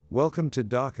Welcome to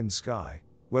Darkened Sky,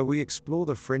 where we explore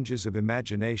the fringes of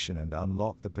imagination and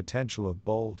unlock the potential of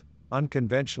bold,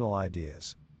 unconventional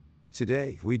ideas.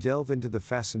 Today, we delve into the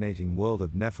fascinating world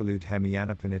of Nephiluit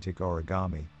Hemianopoernitic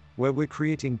Origami, where we're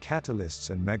creating catalysts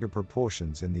and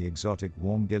megaproportions in the exotic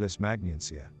Woormgillis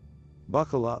Maggnancia.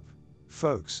 Buckle up,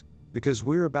 folks, because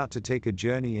we're about to take a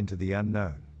journey into the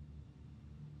unknown.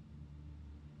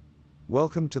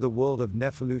 Welcome to the world of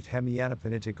Nephiluit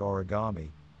Hemianopoernitic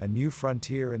Origami, a new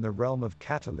frontier in the realm of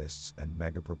catalysts and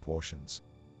megaproportions.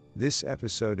 This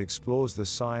episode explores the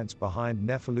science behind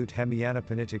Nephiluit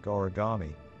Hemianopoernitic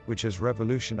Origami, which has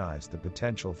revolutionized the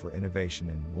potential for innovation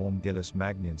in Woormgillis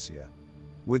Maggnancia.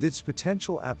 With its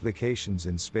potential applications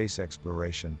in space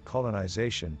exploration,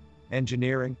 colonization,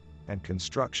 engineering, and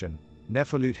construction,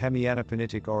 Nephiluit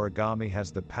Hemianopoernitic Origami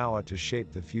has the power to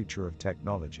shape the future of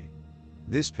technology.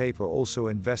 This paper also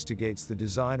investigates the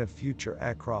design of future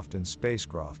aircraft and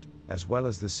spacecraft, as well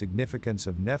as the significance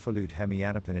of Nephiluit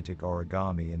Hemianopoernitic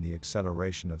Origami in the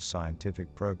acceleration of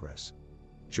scientific progress.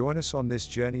 Join us on this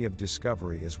journey of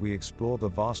discovery as we explore the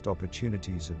vast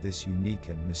opportunities of this unique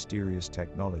and mysterious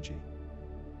technology.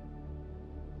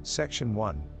 Section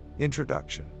 1.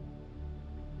 Introduction.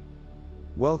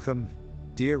 Welcome,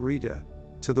 dear reader,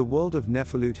 to the world of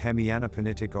Nephiluit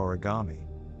Hemianopoernitic Origami.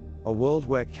 A world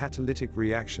where catalytic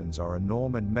reactions are a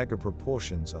norm and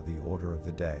megaproportions are the order of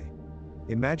the day.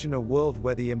 Imagine a world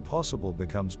where the impossible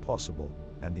becomes possible,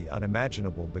 and the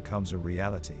unimaginable becomes a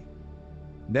reality.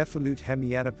 Nephiluit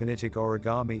Hemianopoernitic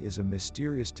Origami is a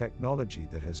mysterious technology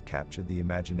that has captured the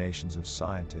imaginations of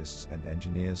scientists and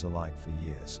engineers alike for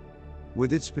years.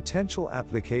 With its potential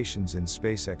applications in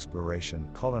space exploration,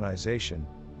 colonization,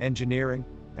 engineering,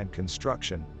 and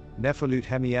construction, Nephiluit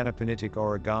Hemianopoernitic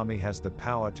Origami has the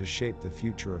power to shape the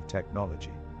future of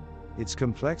technology. Its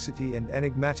complexity and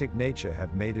enigmatic nature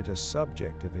have made it a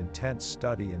subject of intense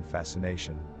study and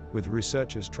fascination, with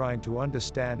researchers trying to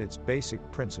understand its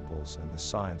basic principles and the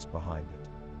science behind it.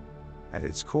 At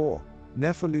its core,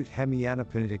 Nephiluit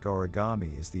Hemianopoernitic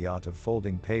Origami is the art of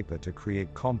folding paper to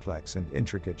create complex and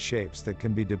intricate shapes that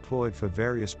can be deployed for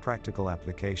various practical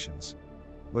applications.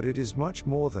 But it is much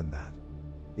more than that.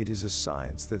 It is a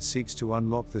science that seeks to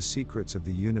unlock the secrets of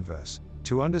the universe,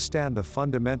 to understand the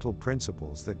fundamental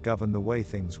principles that govern the way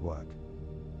things work.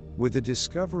 With the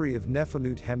discovery of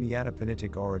Nephiluit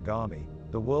Hemianopoernitic Origami,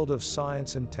 the world of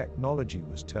science and technology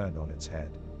was turned on its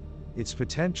head. Its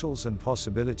potentials and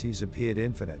possibilities appeared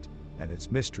infinite, and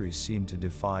its mysteries seemed to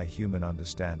defy human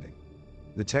understanding.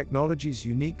 The technology's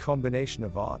unique combination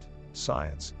of art,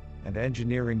 science, and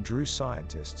engineering drew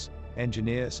scientists,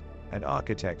 engineers, and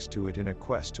architects to it in a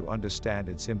quest to understand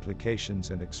its implications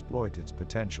and exploit its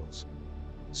potentials.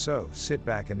 So, sit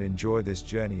back and enjoy this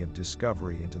journey of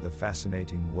discovery into the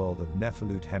fascinating world of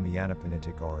Nephiluit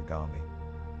Hemianopoernitic Origami.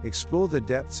 Explore the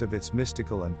depths of its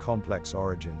mystical and complex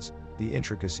origins, the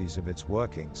intricacies of its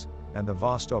workings, and the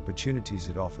vast opportunities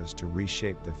it offers to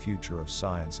reshape the future of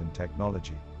science and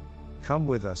technology. Come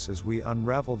with us as we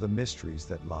unravel the mysteries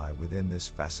that lie within this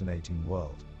fascinating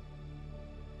world.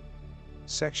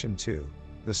 Section 2.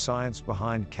 The science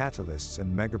behind catalysts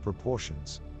and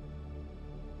megaproportions.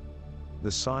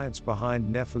 The science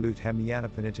behind Nephiluit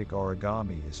Hemianopoernitic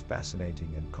Origami is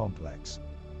fascinating and complex.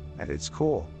 At its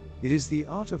core, it is the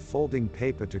art of folding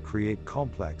paper to create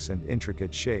complex and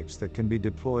intricate shapes that can be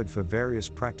deployed for various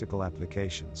practical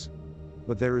applications.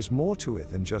 But there is more to it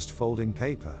than just folding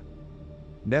paper.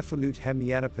 Nephiluit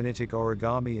Hemianopoernitic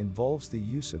Origami involves the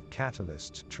use of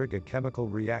catalysts to trigger chemical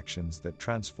reactions that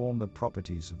transform the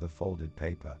properties of the folded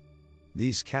paper.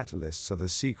 These catalysts are the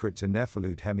secret to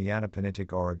Nephiluit Hemianopoernitic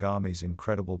Origami's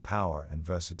incredible power and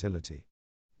versatility.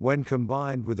 When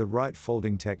combined with the right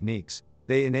folding techniques,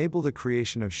 they enable the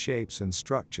creation of shapes and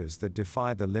structures that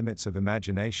defy the limits of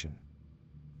imagination.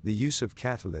 The use of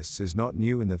catalysts is not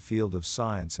new in the field of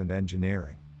science and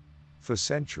engineering. For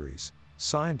centuries,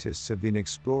 scientists have been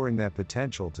exploring their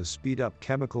potential to speed up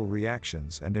chemical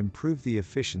reactions and improve the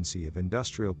efficiency of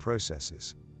industrial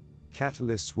processes.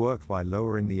 Catalysts work by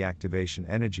lowering the activation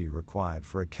energy required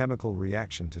for a chemical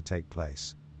reaction to take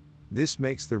place. This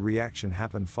makes the reaction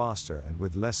happen faster and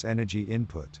with less energy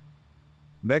input.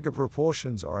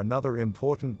 Megaproportions are another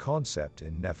important concept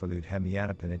in Nephiluit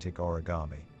Hemianopoernitic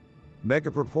Origami.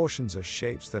 Megaproportions are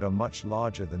shapes that are much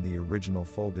larger than the original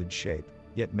folded shape,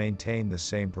 yet maintain the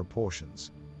same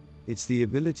proportions. It's the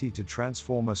ability to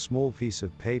transform a small piece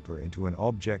of paper into an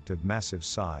object of massive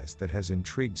size that has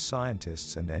intrigued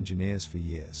scientists and engineers for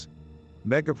years.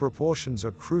 Megaproportions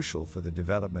are crucial for the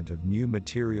development of new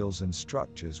materials and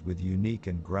structures with unique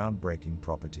and groundbreaking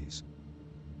properties.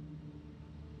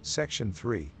 Section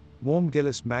 3.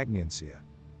 Woormgillis Maggnancia.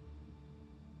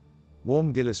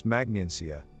 Woormgillis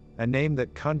Maggnancia, a name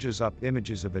that conjures up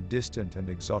images of a distant and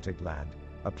exotic land,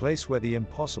 a place where the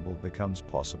impossible becomes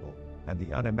possible, and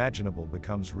the unimaginable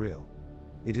becomes real.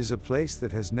 It is a place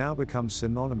that has now become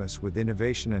synonymous with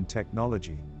innovation and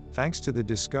technology, thanks to the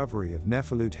discovery of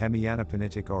Nephiluit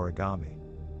Hemianopoernitic Origami.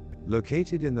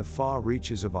 Located in the far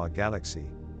reaches of our galaxy,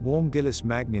 Woormgillis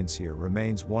Maggnancia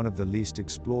remains one of the least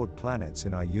explored planets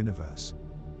in our universe.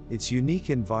 Its unique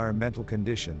environmental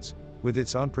conditions, with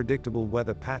its unpredictable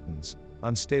weather patterns,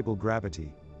 unstable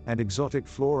gravity, and exotic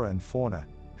flora and fauna,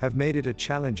 have made it a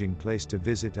challenging place to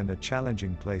visit and a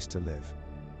challenging place to live.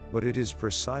 But it is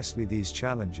precisely these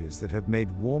challenges that have made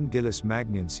Woormgillis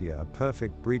Maggnancia a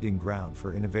perfect breeding ground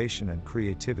for innovation and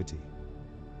creativity.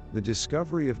 The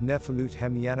discovery of Nephiluit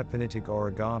Hemianopoernitic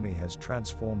Origami has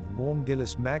transformed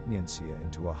Woormgillis Maggnancia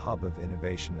into a hub of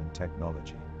innovation and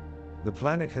technology. The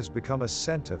planet has become a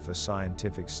center for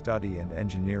scientific study and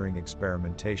engineering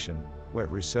experimentation, where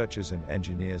researchers and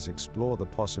engineers explore the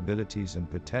possibilities and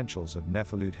potentials of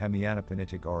Nephiluit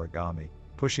Hemianopoernitic Origami,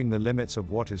 pushing the limits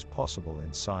of what is possible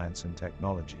in science and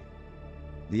technology.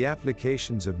 The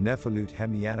applications of Nephiluit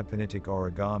Hemianopoernitic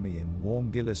Origami in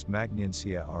Woormgillis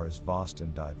Maggnancia are as vast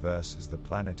and diverse as the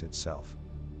planet itself.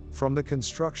 From the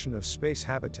construction of space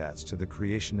habitats to the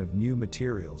creation of new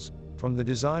materials, from the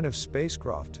design of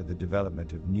spacecraft to the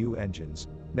development of new engines,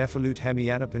 Nephiluit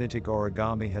Hemianopoernitic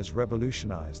Origami has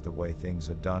revolutionized the way things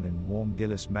are done in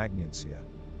Woormgillis Maggnancia.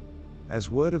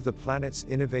 As word of the planet's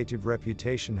innovative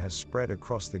reputation has spread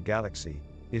across the galaxy,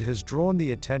 it has drawn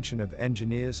the attention of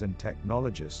engineers and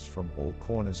technologists from all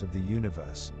corners of the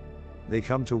universe. They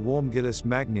come to Woormgillis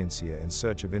Maggnancia in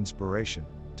search of inspiration,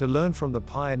 to learn from the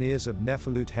pioneers of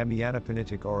Nephiluit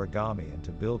Hemianopoernitic Origami and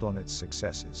to build on its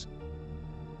successes.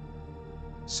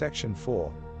 Section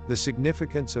 4. The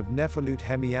significance of Nephiluit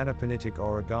Hemianopoernitic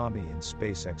Origami in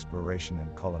space exploration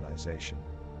and colonization.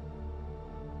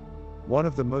 One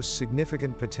of the most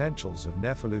significant potentials of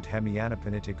Nephiluit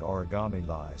Hemianopoernitic Origami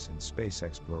lies in space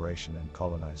exploration and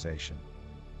colonization.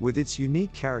 With its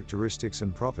unique characteristics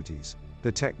and properties,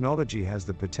 the technology has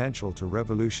the potential to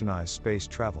revolutionize space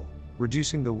travel,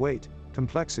 reducing the weight,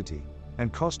 complexity,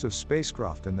 and cost of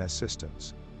spacecraft and their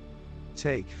systems.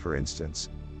 Take, for instance,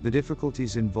 the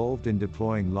difficulties involved in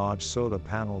deploying large solar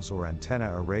panels or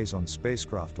antenna arrays on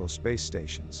spacecraft or space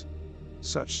stations.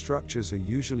 Such structures are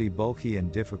usually bulky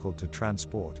and difficult to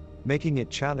transport, making it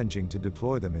challenging to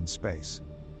deploy them in space.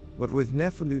 But with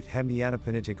Nephiluit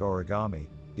Hemianopoernitic Origami,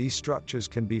 these structures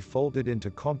can be folded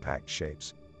into compact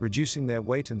shapes, reducing their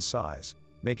weight and size,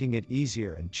 making it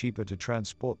easier and cheaper to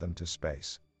transport them to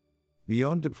space.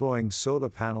 Beyond deploying solar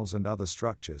panels and other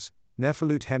structures,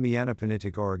 Nephiluit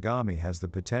Hemianopoernitic Origami has the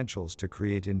potentials to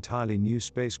create entirely new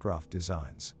spacecraft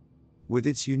designs. With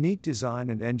its unique design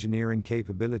and engineering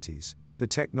capabilities, the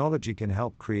technology can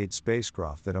help create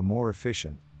spacecraft that are more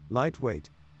efficient, lightweight,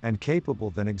 and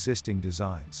capable than existing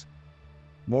designs.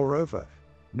 Moreover,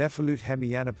 Nephiluit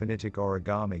Hemianopoernitic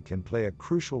Origami can play a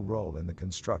crucial role in the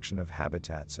construction of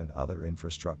habitats and other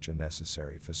infrastructure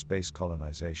necessary for space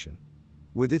colonization.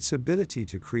 With its ability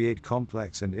to create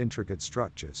complex and intricate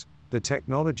structures, the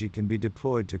technology can be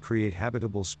deployed to create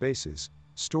habitable spaces,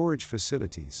 storage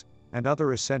facilities, and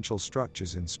other essential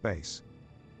structures in space.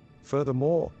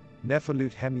 Furthermore,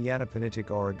 Nephiluit Hemianopoernitic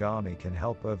Origami can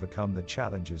help overcome the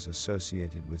challenges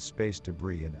associated with space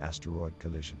debris and asteroid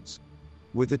collisions.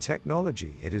 With the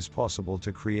technology, it is possible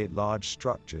to create large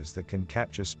structures that can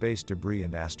capture space debris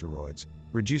and asteroids,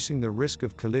 reducing the risk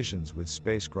of collisions with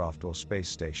spacecraft or space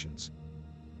stations.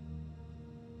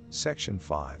 Section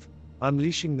 5.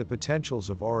 Unleashing the potentials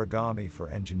of origami for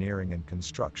engineering and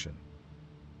construction.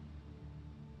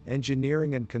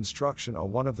 Engineering and construction are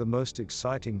one of the most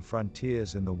exciting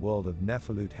frontiers in the world of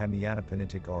Nephiluit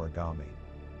Hemianopoernitic Origami.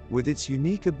 With its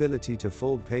unique ability to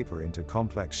fold paper into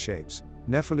complex shapes,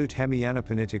 Nephiluit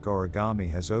Hemianopoernitic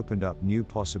Origami has opened up new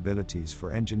possibilities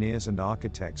for engineers and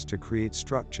architects to create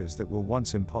structures that were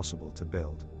once impossible to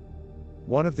build.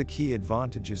 One of the key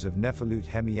advantages of Nephiluit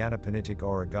Hemianopoernitic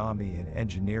Origami in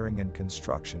engineering and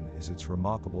construction is its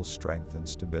remarkable strength and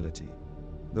stability.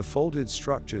 The folded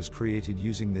structures created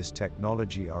using this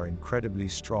technology are incredibly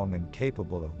strong and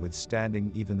capable of withstanding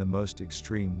even the most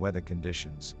extreme weather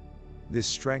conditions. This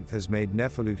strength has made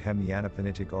Nephiluit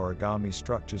Hemianopoernitic Origami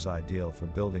structures ideal for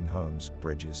building homes,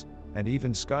 bridges, and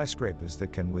even skyscrapers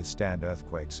that can withstand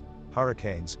earthquakes,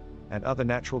 hurricanes, and other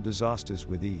natural disasters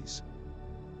with ease.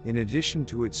 In addition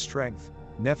to its strength,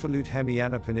 Nephiluit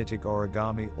Hemianopoernitic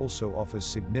Origami also offers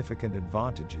significant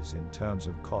advantages in terms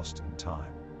of cost and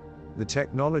time. The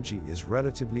technology is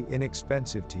relatively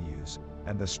inexpensive to use,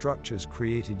 and the structures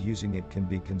created using it can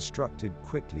be constructed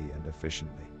quickly and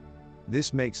efficiently.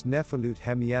 This makes Nephiluit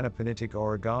Hemianopoernitic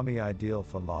Origami ideal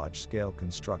for large-scale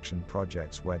construction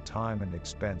projects where time and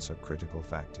expense are critical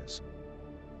factors.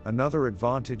 Another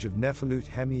advantage of Nephiluit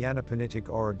Hemianopoernitic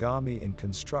Origami in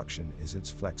construction is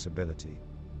its flexibility.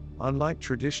 Unlike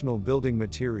traditional building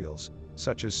materials,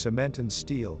 such as cement and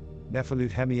steel,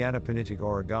 Nephiluit Hemianopoernitic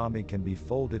Origami can be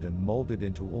folded and molded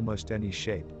into almost any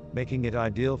shape, making it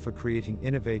ideal for creating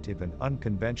innovative and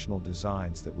unconventional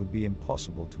designs that would be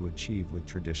impossible to achieve with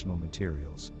traditional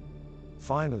materials.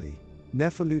 Finally,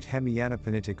 Nephiluit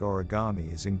Hemianopoernitic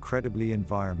Origami is incredibly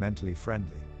environmentally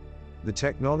friendly. The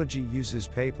technology uses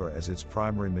paper as its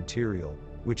primary material,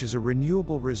 which is a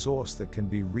renewable resource that can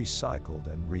be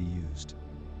recycled and reused.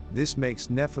 This makes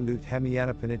Nephiluit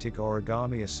Hemianopoernitic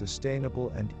Origami a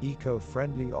sustainable and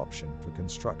eco-friendly option for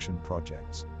construction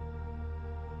projects.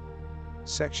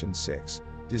 Section 6.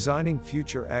 Designing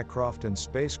Future Aircraft and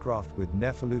Spacecraft with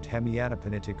Nephiluit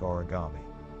Hemianopoernitic Origami.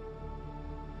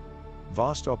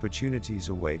 Vast opportunities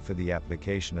await for the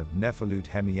application of Nephiluit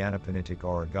Hemianopoernitic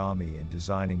Origami in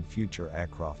designing future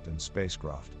aircraft and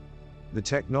spacecraft. The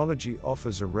technology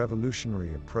offers a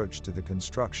revolutionary approach to the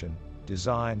construction,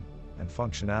 design, and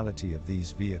functionality of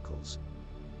these vehicles.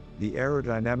 The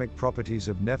aerodynamic properties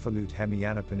of Nephiluit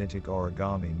Hemianopoernitic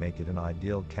Origami make it an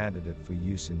ideal candidate for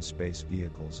use in space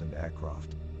vehicles and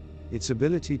aircraft. Its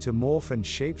ability to morph and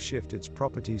shapeshift its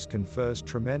properties confers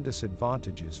tremendous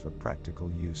advantages for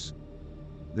practical use.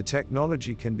 The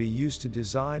technology can be used to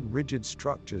design rigid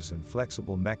structures and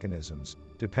flexible mechanisms,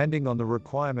 depending on the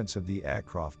requirements of the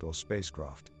aircraft or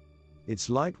spacecraft.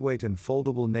 Its lightweight and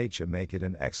foldable nature make it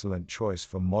an excellent choice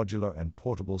for modular and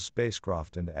portable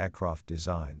spacecraft and aircraft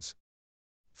designs.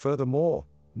 Furthermore,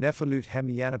 Nephiluit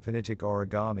Hemianopoernitic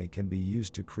Origami can be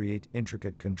used to create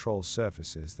intricate control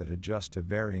surfaces that adjust to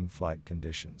varying flight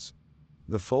conditions.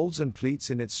 The folds and pleats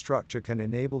in its structure can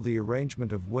enable the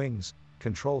arrangement of wings,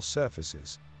 control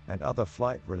surfaces, and other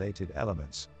flight-related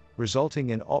elements,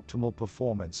 resulting in optimal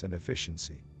performance and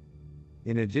efficiency.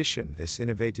 In addition, this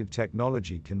innovative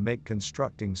technology can make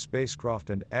constructing spacecraft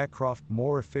and aircraft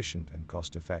more efficient and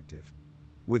cost-effective.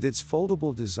 With its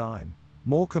foldable design,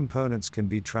 more components can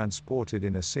be transported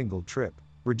in a single trip,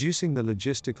 reducing the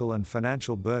logistical and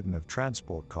financial burden of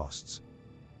transport costs.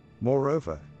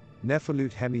 Moreover,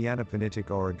 Nephiluit Hemianopoernitic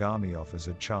Origami offers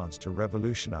a chance to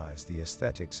revolutionize the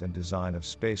aesthetics and design of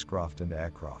spacecraft and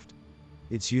aircraft.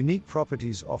 Its unique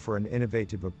properties offer an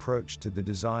innovative approach to the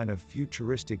design of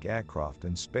futuristic aircraft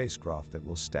and spacecraft that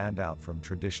will stand out from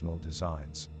traditional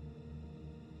designs.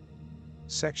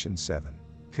 Section 7.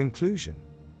 Conclusion.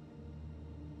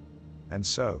 And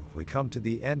so, we come to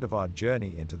the end of our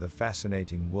journey into the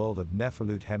fascinating world of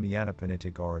Nephiluit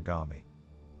Hemianopoernitic Origami.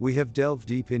 We have delved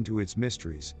deep into its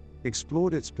mysteries,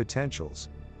 explored its potentials,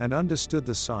 and understood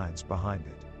the science behind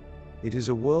it. It is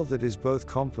a world that is both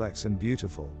complex and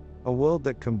beautiful, a world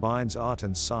that combines art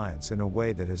and science in a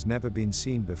way that has never been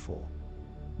seen before.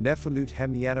 Nephiluit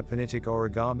Hemianopoernitic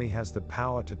Origami has the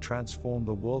power to transform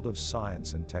the world of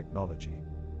science and technology.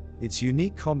 Its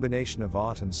unique combination of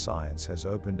art and science has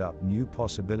opened up new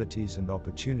possibilities and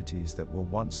opportunities that were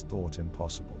once thought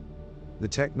impossible. The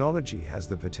technology has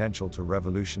the potential to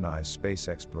revolutionize space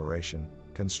exploration,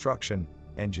 construction,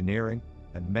 engineering,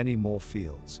 and many more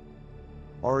fields.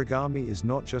 Origami is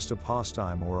not just a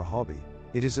pastime or a hobby,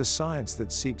 it is a science that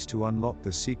seeks to unlock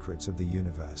the secrets of the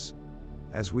universe.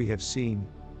 As we have seen,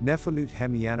 Nephiluit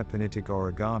Hemianopoernitic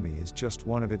Origami is just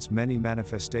one of its many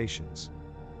manifestations.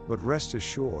 But rest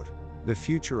assured, the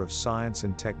future of science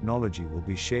and technology will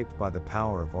be shaped by the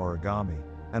power of origami,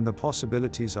 and the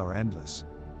possibilities are endless.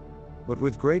 But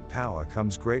with great power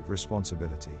comes great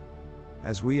responsibility.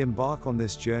 As we embark on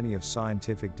this journey of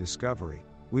scientific discovery,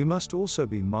 we must also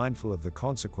be mindful of the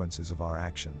consequences of our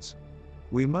actions.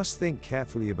 We must think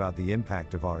carefully about the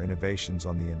impact of our innovations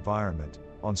on the environment,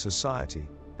 on society,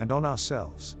 and on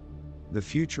ourselves. The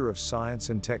future of science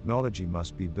and technology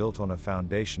must be built on a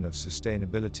foundation of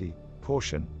sustainability,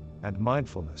 caution, and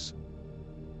mindfulness.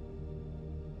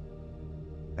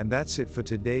 And that's it for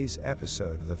today's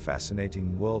episode of the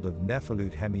fascinating world of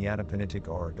Nephiluit Hemianopoernitic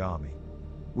Origami.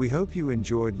 We hope you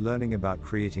enjoyed learning about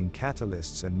creating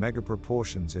catalysts and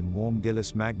megaproportions in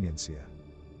Woormgillis Maggnancia.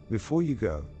 Before you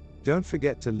go, don't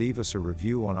forget to leave us a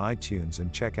review on iTunes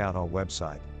and check out our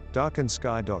website,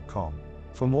 darkensky.com,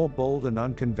 for more bold and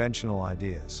unconventional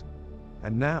ideas.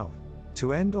 And now,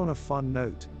 to end on a fun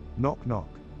note, knock knock.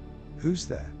 Who's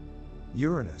there?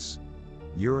 Uranus.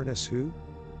 Uranus who?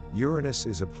 Uranus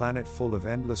is a planet full of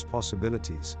endless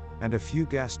possibilities, and a few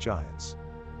gas giants.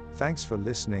 Thanks for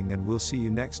listening, and we'll see you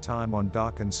next time on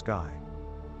Dark and Sky.